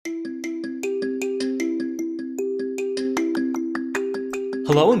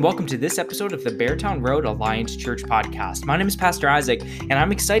Hello and welcome to this episode of the Beartown Road Alliance Church podcast. My name is Pastor Isaac, and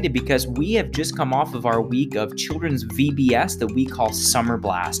I'm excited because we have just come off of our week of children's VBS that we call Summer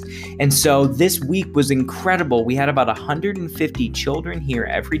Blast. And so this week was incredible. We had about 150 children here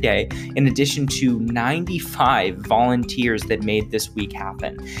every day, in addition to 95 volunteers that made this week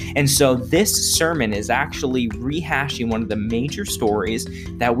happen. And so this sermon is actually rehashing one of the major stories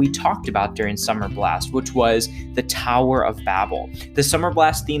that we talked about during Summer Blast, which was the Tower of Babel. The Summer Blast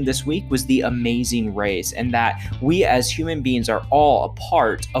theme this week was the amazing race, and that we as human beings are all a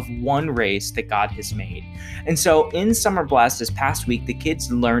part of one race that God has made. And so in Summer Blast this past week, the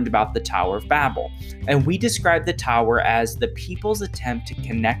kids learned about the Tower of Babel, and we described the tower as the people's attempt to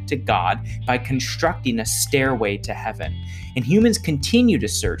connect to God by constructing a stairway to heaven. And humans continue to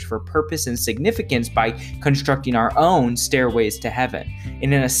search for purpose and significance by constructing our own stairways to heaven.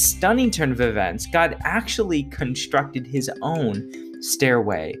 And in a stunning turn of events, God actually constructed his own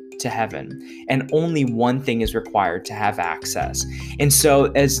stairway to heaven, and only one thing is required to have access. And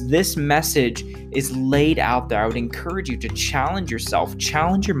so as this message is laid out there, I would encourage you to challenge yourself,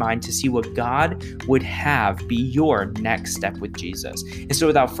 challenge your mind to see what God would have be your next step with Jesus. And so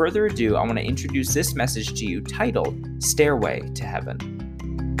without further ado, I want to introduce this message to you titled Stairway to Heaven.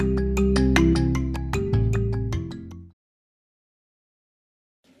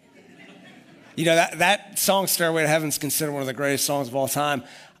 You know, that song, Stairway to Heaven, is considered one of the greatest songs of all time.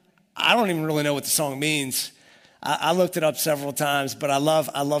 I don't even really know what the song means. I looked it up several times, but I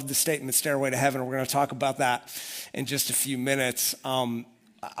love the statement, Stairway to Heaven. We're going to talk about that in just a few minutes. I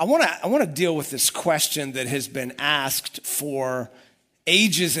want to deal with this question that has been asked for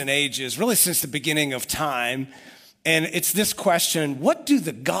ages and ages, really since the beginning of time. And it's this question: what do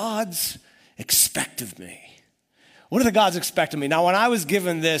the gods expect of me? What do the gods expect of me? Now, when I was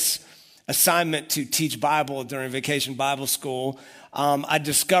given this assignment to teach Bible during Vacation Bible School, I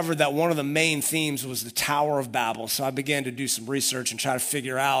discovered that one of the main themes was the Tower of Babel. So I began to do some research and try to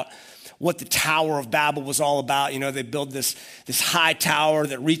figure out what the Tower of Babel was all about. You know, they build this high tower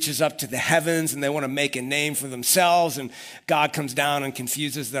that reaches up to the heavens, and they want to make a name for themselves, and God comes down and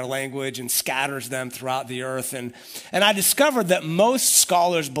confuses their language and scatters them throughout the earth. And I discovered that most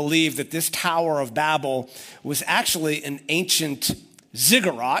scholars believe that this Tower of Babel was actually an ancient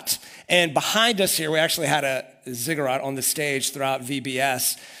ziggurat, and behind us here, we actually had a ziggurat on the stage throughout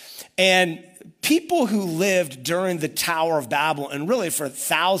VBS, and people who lived during the Tower of Babel, and really for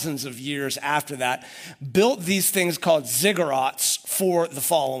thousands of years after that, built these things called ziggurats for the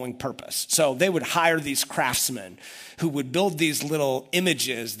following purpose. So they would hire these craftsmen who would build these little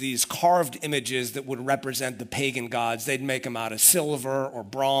images, these carved images that would represent the pagan gods. They'd make them out of silver or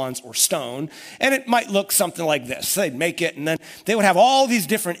bronze or stone, and it might look something like this. So they'd make it, and then they would have all these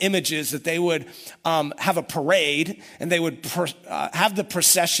different images that they would have a parade, and they would have the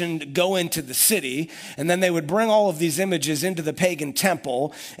procession go into the city, and then they would bring all of these images into the pagan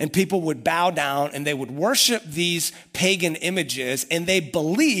temple, and people would bow down, and they would worship these pagan images, and they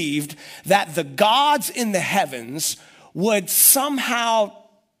believed that the gods in the heavens would somehow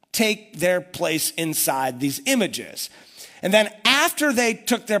take their place inside these images. And then after they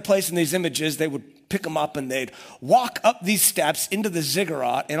took their place in these images, they would pick them up and they'd walk up these steps into the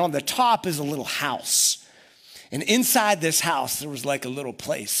ziggurat, and on the top is a little house. And inside this house, there was like a little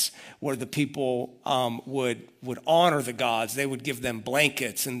place where the people would honor the gods. They would give them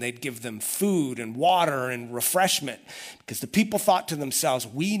blankets, and they'd give them food and water and refreshment, because the people thought to themselves,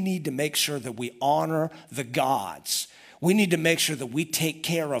 we need to make sure that we honor the gods. We need to make sure that we take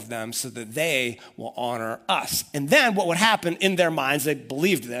care of them so that they will honor us. And then what would happen in their minds, they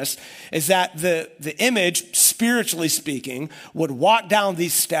believed this, is that the image, spiritually speaking, would walk down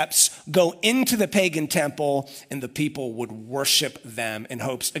these steps, go into the pagan temple, and the people would worship them in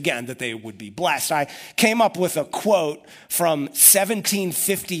hopes, again, that they would be blessed. I came up with a quote from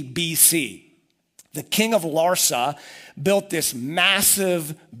 1750 BC. The king of Larsa built this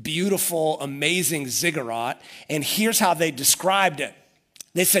massive, beautiful, amazing ziggurat, and here's how they described it.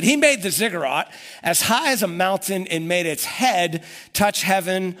 They said, he made the ziggurat as high as a mountain and made its head touch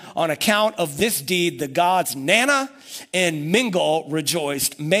heaven. On account of this deed, the gods Nana and Mingal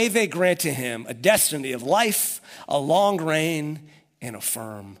rejoiced. May they grant to him a destiny of life, a long reign, and a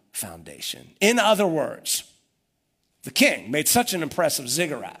firm foundation. In other words, the king made such an impressive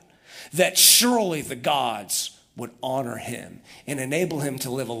ziggurat that surely the gods would honor him and enable him to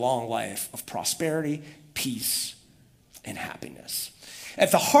live a long life of prosperity, peace, and happiness.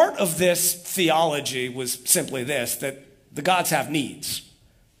 At the heart of this theology was simply this, that the gods have needs,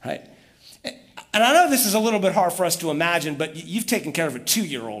 right? And I know this is a little bit hard for us to imagine, but you've taken care of a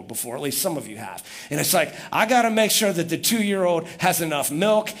 2-year-old before, at least some of you have. And it's like, I got to make sure that the 2-year-old has enough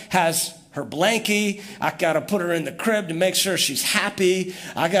milk, has her blankie. I got to put her in the crib to make sure she's happy.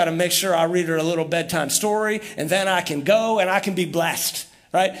 I got to make sure I read her a little bedtime story, and then I can go and I can be blessed.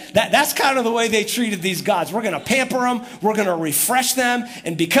 Right? That's kind of the way they treated these gods. We're going to pamper them. We're going to refresh them.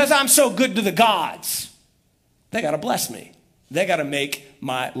 And because I'm so good to the gods, they got to bless me. They got to make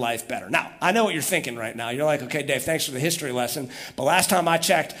my life better. Now, I know what you're thinking right now. You're like, okay, Dave, thanks for the history lesson. But last time I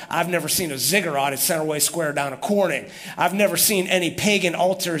checked, I've never seen a ziggurat at Centerway Square down at Corning. I've never seen any pagan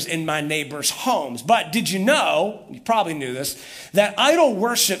altars in my neighbors' homes. But did you know, you probably knew this, that idol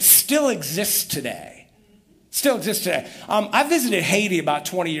worship still exists today? Still exists today. I visited Haiti about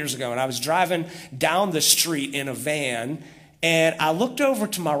 20 years ago, and I was driving down the street in a van, and I looked over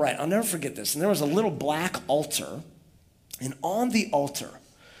to my right. I'll never forget this. And there was a little black altar, and on the altar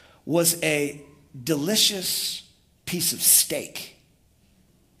was a delicious piece of steak.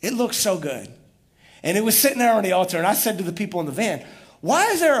 It looked so good. And it was sitting there on the altar, and I said to the people in the van, why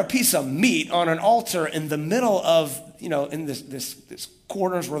is there a piece of meat on an altar in the middle of, in this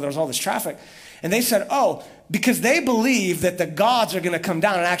corners where there's all this traffic? And they said, oh, because they believe that the gods are going to come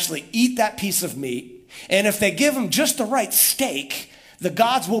down and actually eat that piece of meat. And if they give them just the right steak, the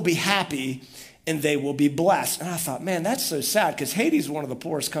gods will be happy and they will be blessed. And I thought, man, that's so sad, because Haiti's one of the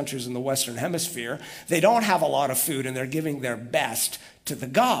poorest countries in the Western Hemisphere. They don't have a lot of food, and they're giving their best to the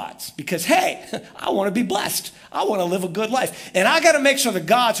gods because, hey, I want to be blessed. I want to live a good life. And I got to make sure the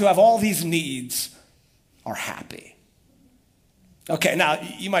gods who have all these needs are happy. Okay, now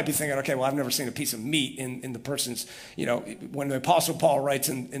you might be thinking, okay, well, I've never seen a piece of meat in the person's, when the Apostle Paul writes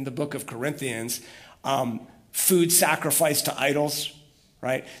in the book of Corinthians, food sacrificed to idols,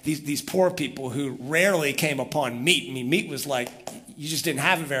 right? These poor people who rarely came upon meat. I mean, meat was like, you just didn't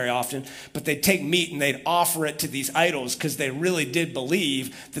have it very often, but they'd take meat and they'd offer it to these idols because they really did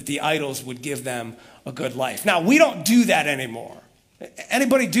believe that the idols would give them a good life. Now, we don't do that anymore.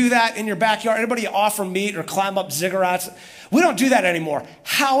 Anybody do that in your backyard? Anybody offer meat or climb up ziggurats? We don't do that anymore.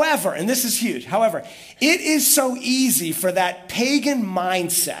 However, and this is huge, however, it is so easy for that pagan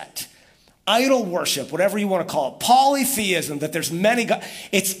mindset, idol worship, whatever you want to call it, polytheism, that there's many gods.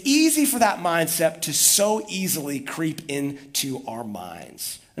 It's easy for that mindset to so easily creep into our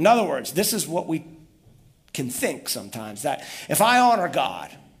minds. In other words, this is what we can think sometimes, that if I honor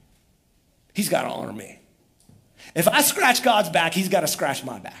God, he's got to honor me. If I scratch God's back, he's got to scratch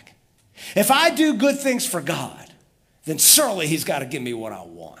my back. If I do good things for God, then surely he's got to give me what I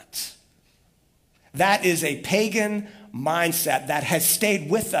want. That is a pagan mindset that has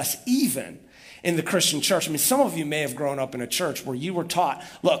stayed with us even in the Christian church. I mean, some of you may have grown up in a church where you were taught,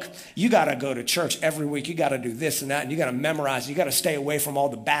 look, you got to go to church every week. You got to do this and that, and you got to memorize. You got to stay away from all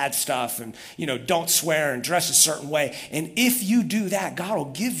the bad stuff, and, don't swear and dress a certain way. And if you do that, God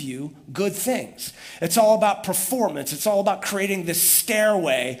will give you good things. It's all about performance. It's all about creating this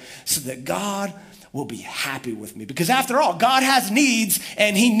stairway so that God will be happy with me. Because after all, God has needs,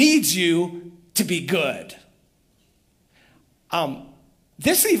 and he needs you to be good.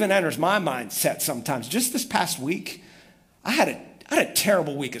 This even enters my mindset sometimes. Just this past week, I had a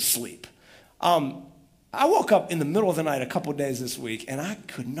terrible week of sleep. I woke up in the middle of the night a couple of days this week, and I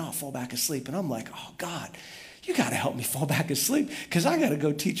could not fall back asleep. And I'm like, oh, God, you got to help me fall back asleep, because I got to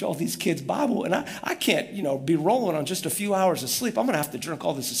go teach all these kids Bible, and I can't, be rolling on just a few hours of sleep. I'm going to have to drink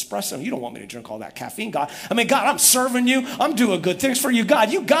all this espresso, and you don't want me to drink all that caffeine, God. I mean, God, I'm serving you. I'm doing good things for you,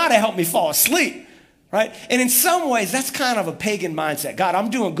 God. You got to help me fall asleep. Right? And in some ways, that's kind of a pagan mindset. God, I'm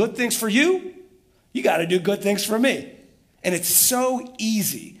doing good things for you. You got to do good things for me. And it's so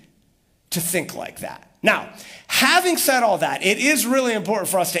easy to think like that. Now, having said all that, it is really important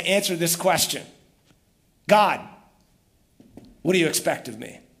for us to answer this question. God, what do you expect of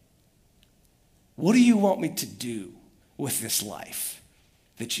me? What do you want me to do with this life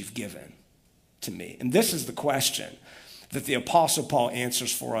that you've given to me? And this is the question that the Apostle Paul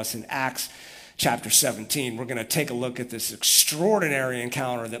answers for us in Acts chapter 17. We're going to take a look at this extraordinary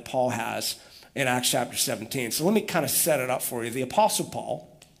encounter that Paul has in Acts chapter 17. So let me kind of set it up for you. The Apostle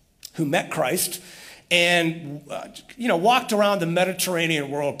Paul, who met Christ and, walked around the Mediterranean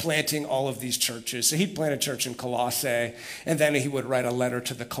world planting all of these churches. So he planted a church in Colossae, and then he would write a letter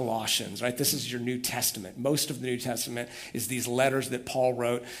to the Colossians, right? This is your New Testament. Most of the New Testament is these letters that Paul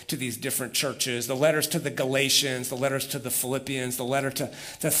wrote to these different churches, the letters to the Galatians, the letters to the Philippians, the letter to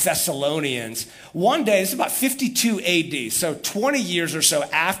the Thessalonians. One day, it's about 52 AD, so 20 years or so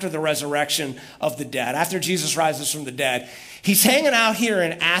after the resurrection of the dead, after Jesus rises from the dead, he's hanging out here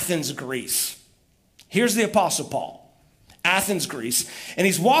in Athens, Greece. Here's the Apostle Paul. Athens, Greece, and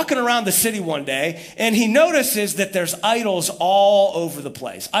he's walking around the city one day, and he notices that there's idols all over the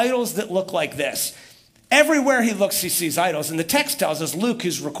place, idols that look like this. Everywhere he looks, he sees idols, and the text tells us, Luke,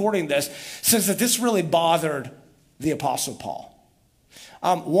 who's recording this, says that this really bothered the Apostle Paul.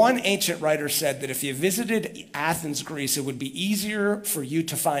 One ancient writer said that if you visited Athens, Greece, it would be easier for you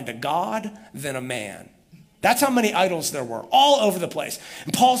to find a god than a man. That's how many idols there were, all over the place.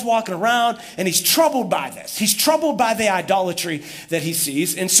 And Paul's walking around, and he's troubled by this. He's troubled by the idolatry that he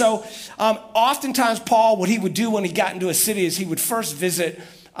sees. And so oftentimes Paul, what he would do when he got into a city is he would first visit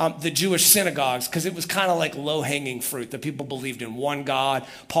the Jewish synagogues, because it was kind of like low-hanging fruit. The people believed in one God.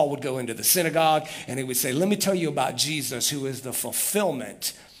 Paul would go into the synagogue, and he would say, let me tell you about Jesus, who is the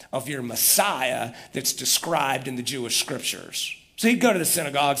fulfillment of your Messiah that's described in the Jewish scriptures. So he'd go to the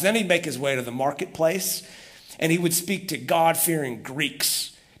synagogues, then he'd make his way to the marketplace, and he would speak to God-fearing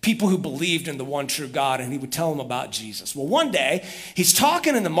Greeks, people who believed in the one true God, and he would tell them about Jesus. Well, one day, he's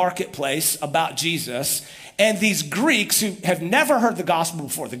talking in the marketplace about Jesus, and these Greeks who have never heard the gospel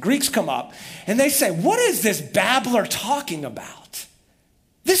before, the Greeks come up, and they say, what is this babbler talking about?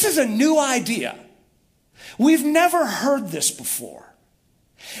 This is a new idea. We've never heard this before.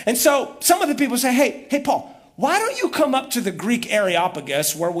 And so some of the people say, hey, Paul, why don't you come up to the Greek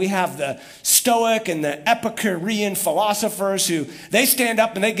Areopagus, where we have the Stoic and the Epicurean philosophers who they stand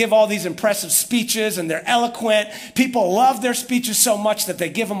up and they give all these impressive speeches, and they're eloquent. People love their speeches so much that they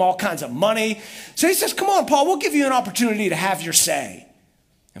give them all kinds of money. So he says, come on, Paul, we'll give you an opportunity to have your say.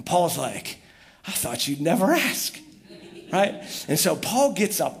 And Paul's like, I thought you'd never ask, right? And so Paul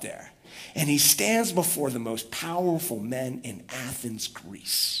gets up there, and he stands before the most powerful men in Athens,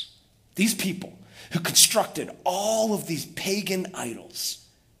 Greece. These people who constructed all of these pagan idols.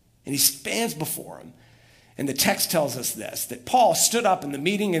 And he stands before him. And the text tells us this, that Paul stood up in the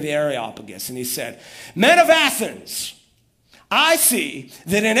meeting of the Areopagus, and he said, men of Athens, I see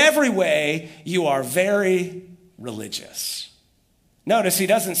that in every way you are very religious. Notice he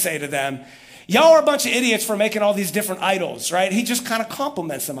doesn't say to them, y'all are a bunch of idiots for making all these different idols, right? He just kind of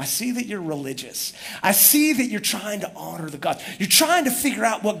compliments them. I see that you're religious. I see that you're trying to honor the gods. You're trying to figure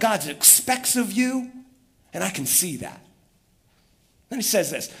out what God expects of you, and I can see that. Then he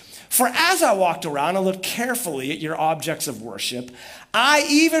says this, for as I walked around and looked carefully at your objects of worship, I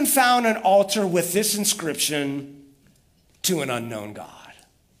even found an altar with this inscription, to an unknown God.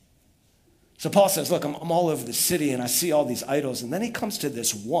 So Paul says, look, I'm all over the city and I see all these idols. And then he comes to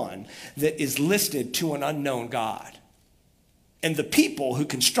this one that is listed, to an unknown God. And the people who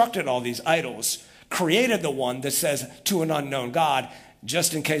constructed all these idols created the one that says, to an unknown God,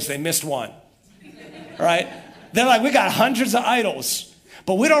 just in case they missed one. Right? They're like, we got hundreds of idols,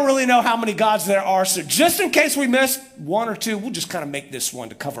 but we don't really know how many gods there are. So just in case we missed one or two, we'll just kind of make this one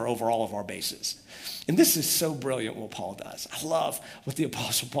to cover over all of our bases. And this is so brilliant what Paul does. I love what the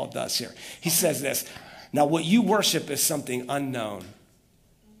Apostle Paul does here. He says this, now what you worship is something unknown.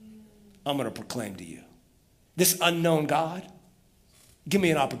 I'm going to proclaim to you. This unknown God, give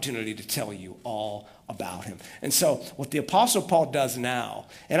me an opportunity to tell you all about him. And so what the Apostle Paul does now,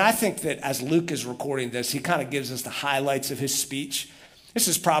 and I think that as Luke is recording this, he kind of gives us the highlights of his speech. This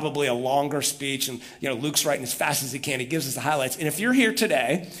is probably a longer speech, and Luke's writing as fast as he can. He gives us the highlights. And if you're here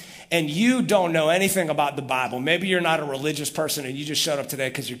today and you don't know anything about the Bible, maybe you're not a religious person and you just showed up today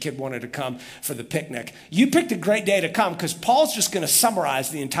because your kid wanted to come for the picnic, you picked a great day to come, because Paul's just going to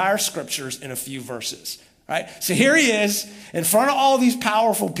summarize the entire scriptures in a few verses. Right? So here he is in front of all these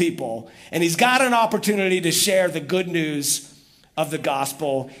powerful people, and he's got an opportunity to share the good news of the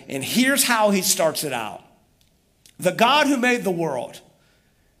gospel. And here's how he starts it out. The God who made the world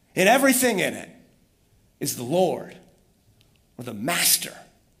and everything in it is the Lord, or the master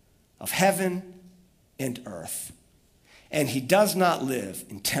of heaven and earth. And he does not live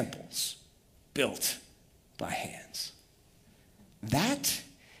in temples built by hands. That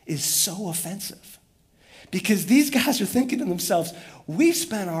is so offensive, because these guys are thinking to themselves, we've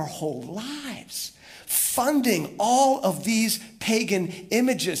spent our whole lives funding all of these pagan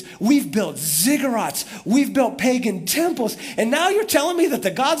images. We've built ziggurats. We've built pagan temples. And now you're telling me that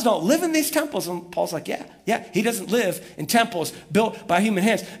the gods don't live in these temples? And Paul's like, yeah, he doesn't live in temples built by human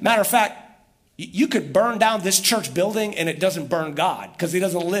hands. Matter of fact, you could burn down this church building and it doesn't burn God, because he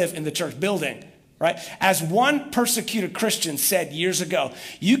doesn't live in the church building. Right? As one persecuted Christian said years ago,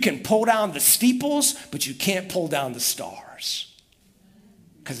 you can pull down the steeples, but you can't pull down the stars,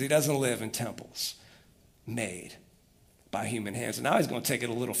 because he doesn't live in temples made by human hands. And now he's going to take it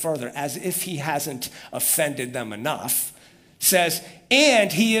a little further, as if he hasn't offended them enough. Says,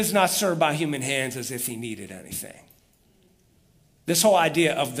 and he is not served by human hands as if he needed anything. This whole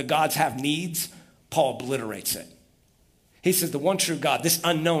idea of the gods have needs, Paul obliterates it. He says the one true God, this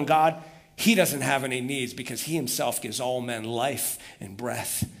unknown God, he doesn't have any needs because he himself gives all men life and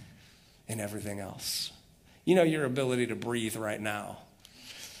breath and everything else. You know, your ability to breathe right now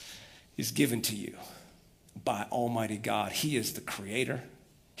is given to you by Almighty God. He is the creator,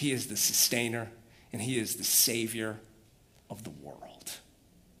 he is the sustainer, and he is the savior of the world.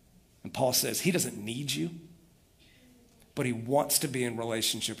 And Paul says he doesn't need you, but he wants to be in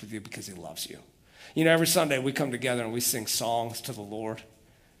relationship with you because he loves you. You know, every Sunday we come together and we sing songs to the Lord.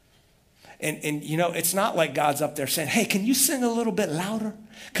 And you know, it's not like God's up there saying, hey, can you sing a little bit louder?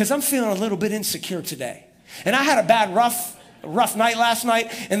 Because I'm feeling a little bit insecure today. And I had a bad, rough night last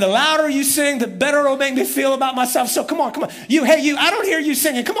night. And the louder you sing, the better it'll make me feel about myself. So come on. You, I don't hear you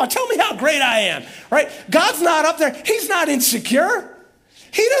singing. Come on, tell me how great I am, right? God's not up there. He's not insecure.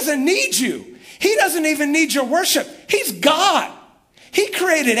 He doesn't need you. He doesn't even need your worship. He's God. He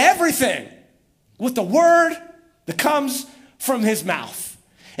created everything with the word that comes from his mouth.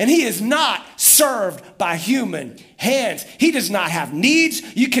 And he is not served by human hands. He does not have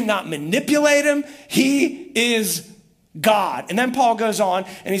needs. You cannot manipulate him. He is God. And then Paul goes on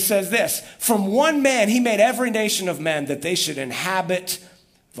and he says this, from one man he made every nation of men that they should inhabit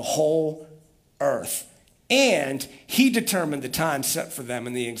the whole earth. And he determined the time set for them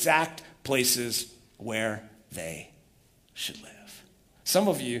and the exact places where they should live. Some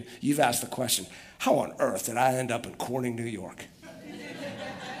of you, you've asked the question, how on earth did I end up in Corning, New York?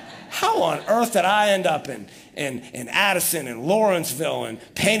 How on earth did I end up in Addison and Lawrenceville and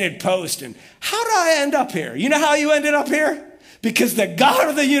Painted Post? And how did I end up here? You know how you ended up here? Because the God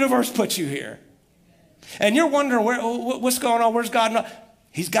of the universe put you here. And you're wondering, what's going on? Where's God?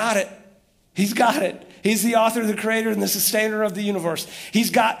 He's got it. He's got it. He's the author, the creator, and the sustainer of the universe.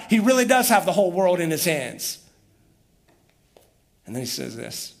 He really does have the whole world in his hands. And then he says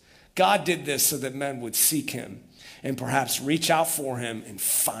this, God did this so that men would seek him and perhaps reach out for him and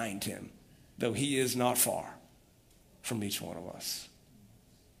find him, though he is not far from each one of us.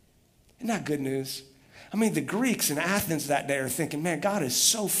 Isn't that good news? I mean, the Greeks in Athens that day are thinking, man, God is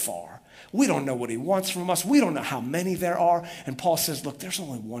so far. We don't know what he wants from us. We don't know how many there are. And Paul says, look, there's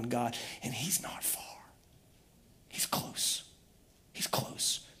only one God, and he's not far. He's close. He's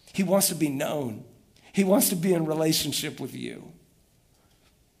close. He wants to be known. He wants to be in relationship with you.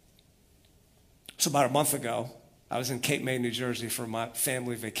 So about a month ago, I was in Cape May, New Jersey for my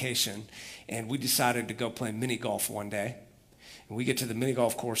family vacation, and we decided to go play mini golf one day. And we get to the mini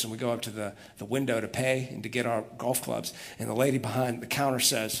golf course, and we go up to the window to pay and to get our golf clubs. And the lady behind the counter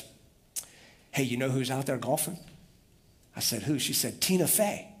says, hey, you know who's out there golfing? I said, who? She said, Tina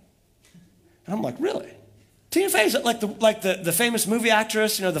Fey. And I'm like, really? Tina Fey is like the famous movie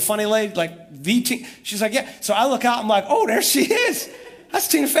actress, you know, the funny lady, like the Tina. She's like, yeah. So I look out, I'm like, oh, there she is. That's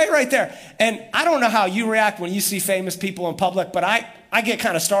Tina Fey right there. And I don't know how you react when you see famous people in public, but I get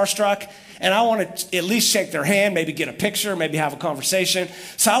kind of starstruck, and I want to at least shake their hand, maybe get a picture, maybe have a conversation.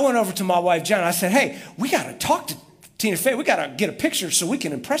 So I went over to my wife, Jen. I said, hey, we got to talk to Tina Fey. We got to get a picture so we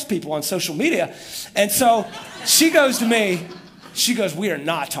can impress people on social media. And so she goes to me. She goes, we are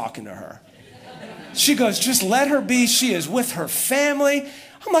not talking to her. She goes, just let her be. She is with her family.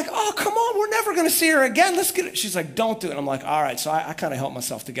 I'm like, oh, come on, we're never going to see her again. Let's get it. She's like, don't do it. I'm like, all right. So I kind of helped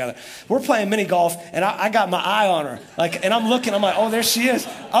myself together. We're playing mini golf, and I got my eye on her. And I'm looking. I'm like, oh, there she is.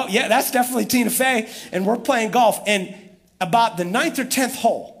 Oh, yeah, that's definitely Tina Fey. And we're playing golf. And about the 9th or 10th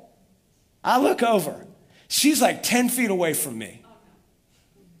hole, I look over. She's like 10 feet away from me.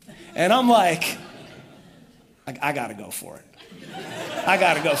 And I'm like, I got to go for it. I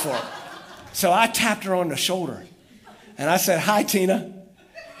got to go for it. So I tapped her on the shoulder, and I said, hi, Tina.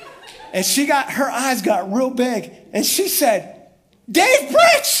 And her eyes got real big, and she said, Dave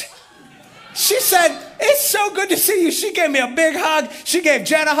Britch! She said, it's so good to see you. She gave me a big hug. She gave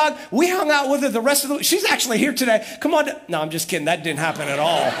Jen a hug. We hung out with her the rest of the week. She's actually here today. Come on. No, I'm just kidding. That didn't happen at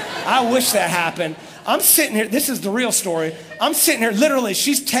all. I wish that happened. I'm sitting here. This is the real story. I'm sitting here, literally,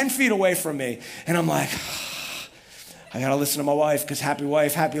 she's 10 feet away from me, and I'm like, I got to listen to my wife because happy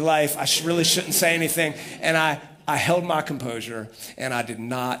wife, happy life. I really shouldn't say anything. And I held my composure, and I did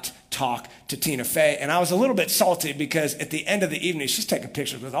not talk to Tina Fey. And I was a little bit salty because at the end of the evening, she's taking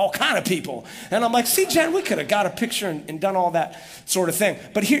pictures with all kind of people. And I'm like, see, Jen, we could have got a picture and done all that sort of thing.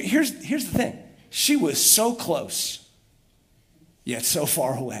 But here's the thing. She was so close, yet so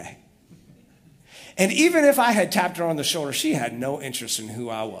far away. And even if I had tapped her on the shoulder, she had no interest in who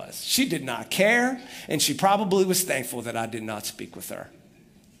I was. She did not care, and she probably was thankful that I did not speak with her.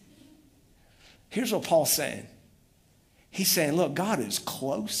 Here's what Paul's saying. He's saying, look, God is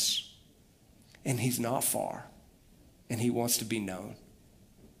close, and he's not far, and he wants to be known.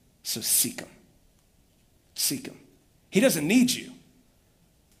 So seek him. Seek him. He doesn't need you,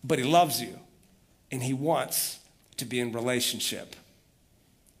 but he loves you, and he wants to be in relationship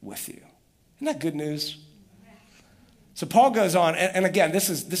with you. Isn't that good news? So Paul goes on, and again, this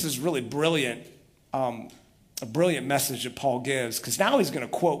is really brilliant, a brilliant message that Paul gives, because now he's going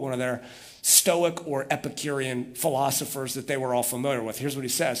to quote one of their Stoic or Epicurean philosophers that they were all familiar with. Here's what he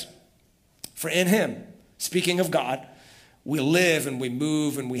says. For in him, speaking of God, we live and we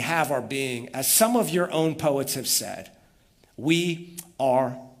move and we have our being. As some of your own poets have said, we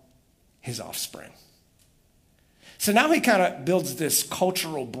are his offspring. So now he kind of builds this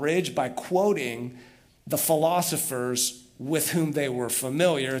cultural bridge by quoting the philosophers with whom they were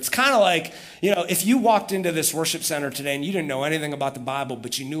familiar. It's kind of like, if you walked into this worship center today and you didn't know anything about the Bible,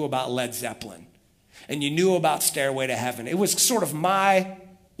 but you knew about Led Zeppelin and you knew about Stairway to Heaven. It was sort of my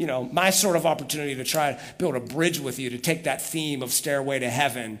sort of opportunity to try to build a bridge with you to take that theme of Stairway to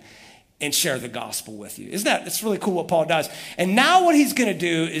Heaven and share the gospel with you. It's really cool what Paul does. And now what he's going to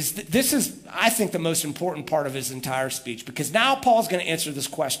do is, this is, I think, the most important part of his entire speech, because now Paul's going to answer this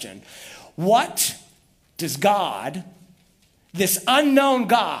question. What does God, this unknown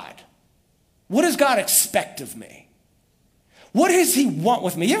God, what does God expect of me? What does he want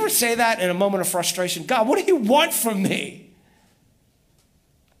with me? You ever say that in a moment of frustration? God, what do you want from me?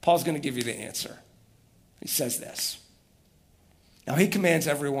 Paul's going to give you the answer. He says this. Now he commands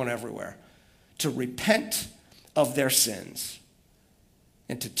everyone everywhere to repent of their sins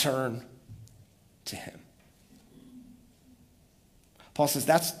and to turn to him. Paul says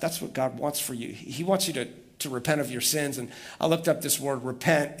that's what God wants for you. He wants you to repent of your sins. And I looked up this word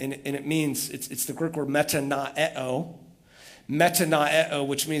repent, and it means, it's the Greek word metanoeo. Metanoeo,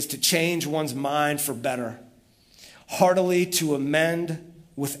 which means to change one's mind for better. Heartily to amend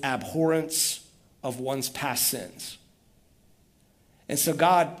with abhorrence of one's past sins. And so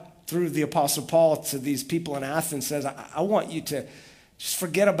God, through the Apostle Paul to these people in Athens, says, I want you to just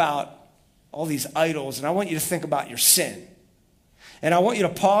forget about all these idols, and I want you to think about your sin. And I want you to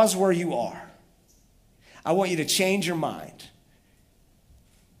pause where you are. I want you to change your mind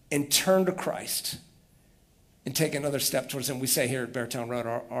and turn to Christ and take another step towards him. We say here at Beartown Road,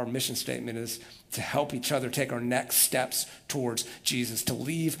 our mission statement is to help each other take our next steps towards Jesus, to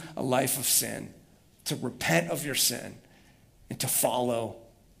leave a life of sin, to repent of your sin, and to follow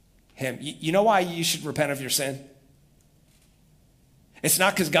him. You know why you should repent of your sin? It's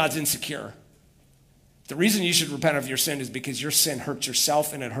not because God's insecure. The reason you should repent of your sin is because your sin hurts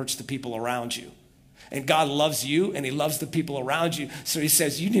yourself and it hurts the people around you. And God loves you and he loves the people around you. So he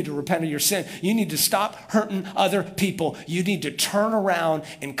says you need to repent of your sin. You need to stop hurting other people. You need to turn around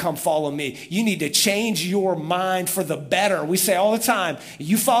and come follow me. You need to change your mind for the better. We say all the time,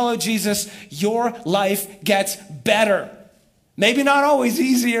 you follow Jesus, your life gets better. Maybe not always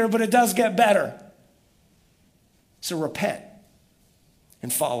easier, but it does get better. So repent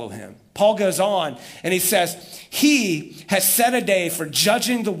and follow him. Paul goes on and he says, he has set a day for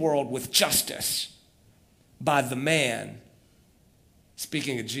judging the world with justice by the man,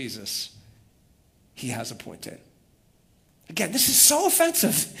 speaking of Jesus, he has appointed. Again, this is so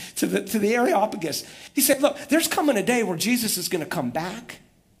offensive to the Areopagus. He said, look, there's coming a day where Jesus is going to come back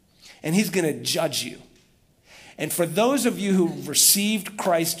and he's going to judge you. And for those of you who received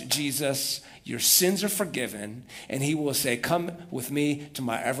Christ Jesus, your sins are forgiven, and he will say, come with me to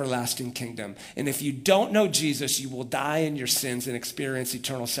my everlasting kingdom. And if you don't know Jesus, you will die in your sins and experience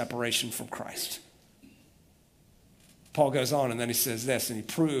eternal separation from Christ. Paul goes on, and then he says this, and he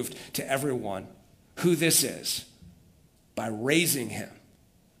proved to everyone who this is by raising him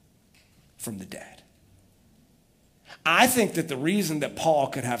from the dead. I think that the reason that Paul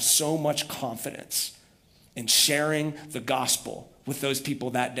could have so much confidence in sharing the gospel with those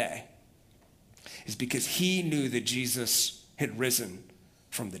people that day is because he knew that Jesus had risen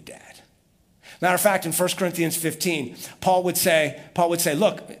from the dead. Matter of fact, in 1 Corinthians 15, Paul would say,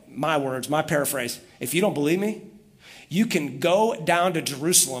 look, my words, my paraphrase, if you don't believe me, you can go down to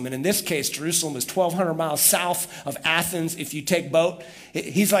Jerusalem. And in this case, Jerusalem is 1,200 miles south of Athens if you take boat.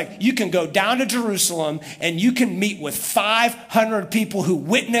 He's like, you can go down to Jerusalem and you can meet with 500 people who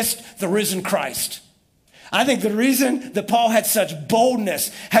witnessed the risen Christ. I think the reason that Paul had such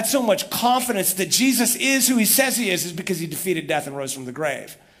boldness, had so much confidence that Jesus is who he says he is because he defeated death and rose from the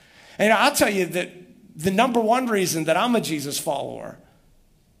grave. And I'll tell you that the number one reason that I'm a Jesus follower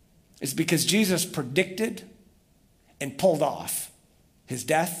is because Jesus predicted and pulled off his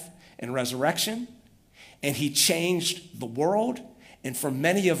death and resurrection, and he changed the world. And for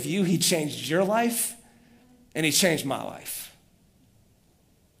many of you, he changed your life, and he changed my life.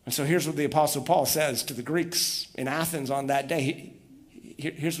 And so here's what the Apostle Paul says to the Greeks in Athens on that day.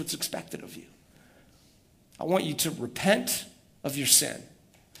 Here's what's expected of you. I want you to repent of your sin,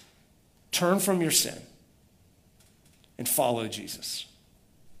 turn from your sin, and follow Jesus.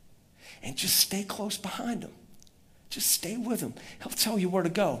 And just stay close behind him. Just stay with him. He'll tell you where to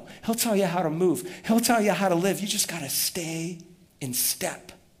go. He'll tell you how to move. He'll tell you how to live. You just got to stay in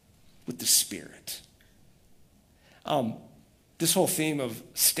step with the Spirit. This whole theme of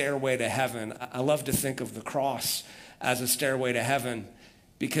stairway to heaven, I love to think of the cross as a stairway to heaven,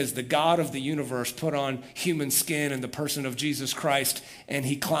 because the God of the universe put on human skin in the person of Jesus Christ, and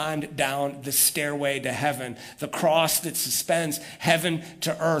he climbed down the stairway to heaven, the cross that suspends heaven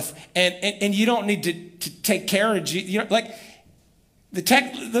to earth. And you don't need to take care of Jesus. You know, like the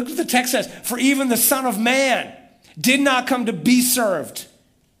text says, for even the Son of Man did not come to be served,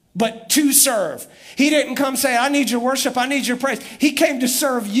 but to serve. He didn't come say, I need your worship, I need your praise. He came to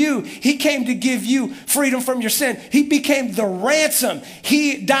serve you. He came to give you freedom from your sin. He became the ransom.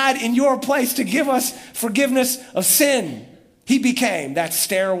 He died in your place to give us forgiveness of sin. He became that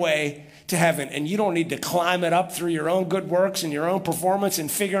stairway to heaven. And you don't need to climb it up through your own good works and your own performance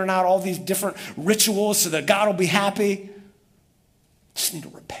and figuring out all these different rituals so that God will be happy. You just need to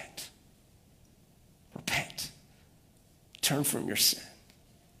repent. Repent. Turn from your sin.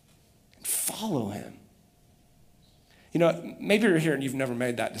 Follow him. You know, maybe you're here and you've never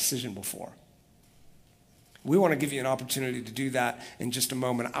made that decision before. We want to give you an opportunity to do that in just a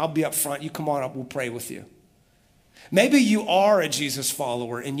moment. I'll be up front. You come on up. We'll pray with you. Maybe you are a Jesus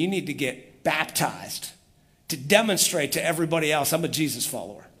follower and you need to get baptized to demonstrate to everybody else, I'm a Jesus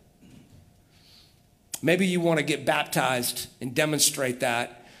follower. Maybe you want to get baptized and demonstrate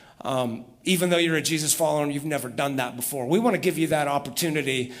that. Even though you're a Jesus follower and you've never done that before. We want to give you that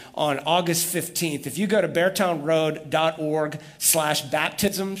opportunity on August 15th. If you go to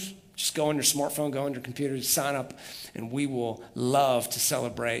beartownroad.org/baptisms, just go on your smartphone, go on your computer, sign up, and we will love to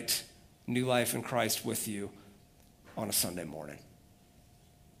celebrate new life in Christ with you on a Sunday morning.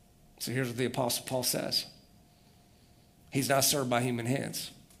 So here's what the Apostle Paul says. He's not served by human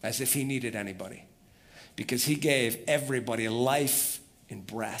hands, as if he needed anybody, because he gave everybody life and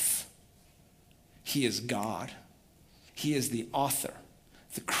breath. He is God. He is the author,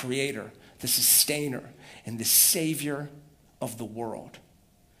 the creator, the sustainer, and the savior of the world.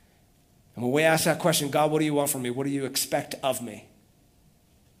 And when we ask that question, God, what do you want from me? What do you expect of me?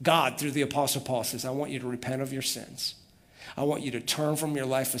 God, through the Apostle Paul, says, I want you to repent of your sins. I want you to turn from your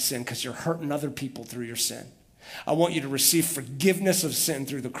life of sin because you're hurting other people through your sin. I want you to receive forgiveness of sin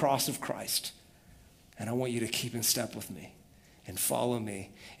through the cross of Christ. And I want you to keep in step with me and follow me.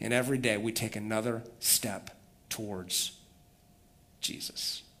 And every day we take another step towards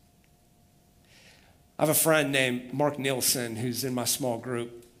Jesus. I have a friend named Mark Nielsen who's in my small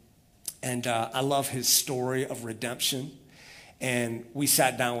group. And I love his story of redemption. And we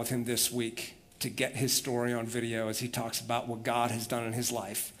sat down with him this week to get his story on video as he talks about what God has done in his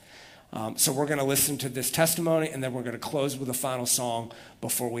life. So we're going to listen to this testimony, and then we're going to close with a final song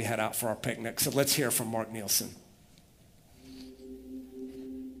before we head out for our picnic. So let's hear from Mark Nielsen.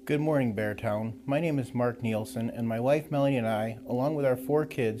 Good morning, Beartown. My name is Mark Nielsen, and my wife Melanie and I, along with our 4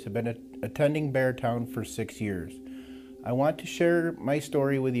 kids, have been attending Beartown for 6 years. I want to share my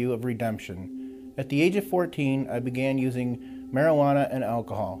story with you of redemption. At the age of 14, I began using marijuana and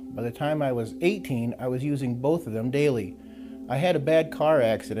alcohol. By the time I was 18, I was using both of them daily. I had a bad car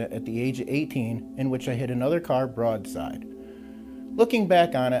accident at the age of 18 in which I hit another car broadside. Looking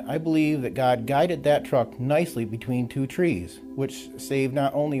back on it, I believe that God guided that truck nicely between 2 trees, which saved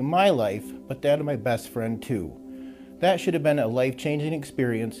not only my life, but that of my best friend too. That should have been a life-changing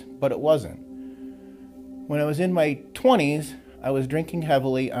experience, but it wasn't. When I was in my 20s, I was drinking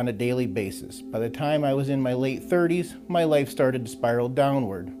heavily on a daily basis. By the time I was in my late 30s, my life started to spiral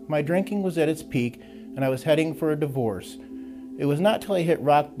downward. My drinking was at its peak, and I was heading for a divorce. It was not till I hit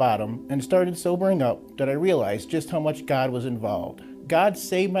rock bottom and started sobering up that I realized just how much God was involved. God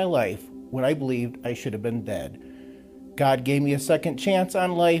saved my life when I believed I should have been dead. God gave me a second chance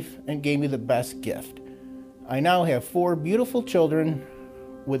on life and gave me the best gift. I now have 4 beautiful children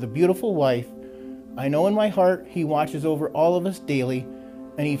with a beautiful wife. I know in my heart He watches over all of us daily,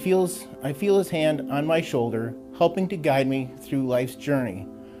 and I feel His hand on my shoulder, helping to guide me through life's journey.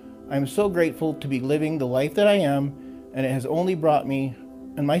 I am so grateful to be living the life that I am, and it has only brought me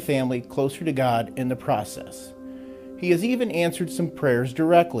and my family closer to God in the process. He has even answered some prayers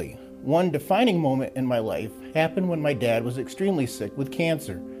directly. One defining moment in my life happened when my dad was extremely sick with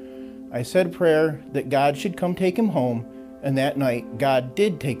cancer. I said a prayer that God should come take him home, and that night God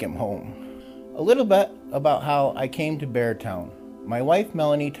did take him home. A little bit about how I came to Beartown. My wife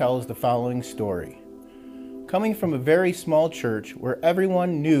Melanie tells the following story. Coming from a very small church where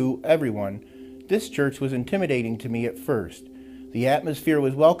everyone knew everyone, This church was intimidating to me at first. The atmosphere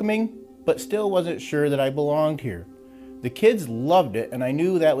was welcoming, but still wasn't sure that I belonged here. The kids loved it, and I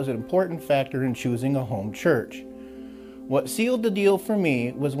knew that was an important factor in choosing a home church. What sealed the deal for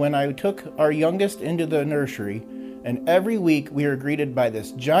me was when I took our youngest into the nursery, and every week we were greeted by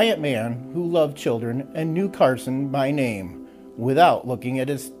this giant man who loved children and knew Carson by name, without looking at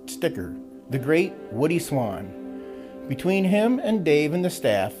his sticker, the great Woody Swan. Between him and Dave and the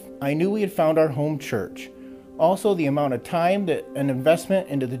staff, I knew we had found our home church. Also, the amount of time and investment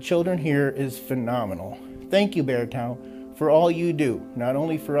into the children here is phenomenal. Thank you, Beartown, for all you do, not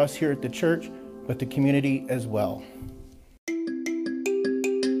only for us here at the church, but the community as well.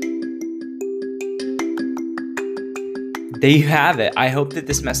 There you have it. I hope that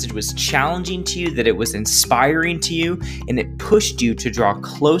this message was challenging to you, that it was inspiring to you, and it pushed you to draw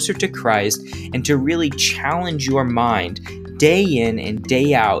closer to Christ and to really challenge your mind day in and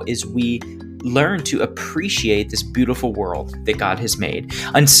day out as we learn to appreciate this beautiful world that God has made.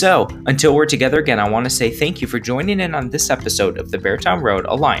 And so, until we're together again, I want to say thank you for joining in on this episode of the Beartown Road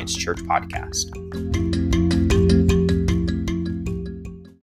Alliance Church Podcast.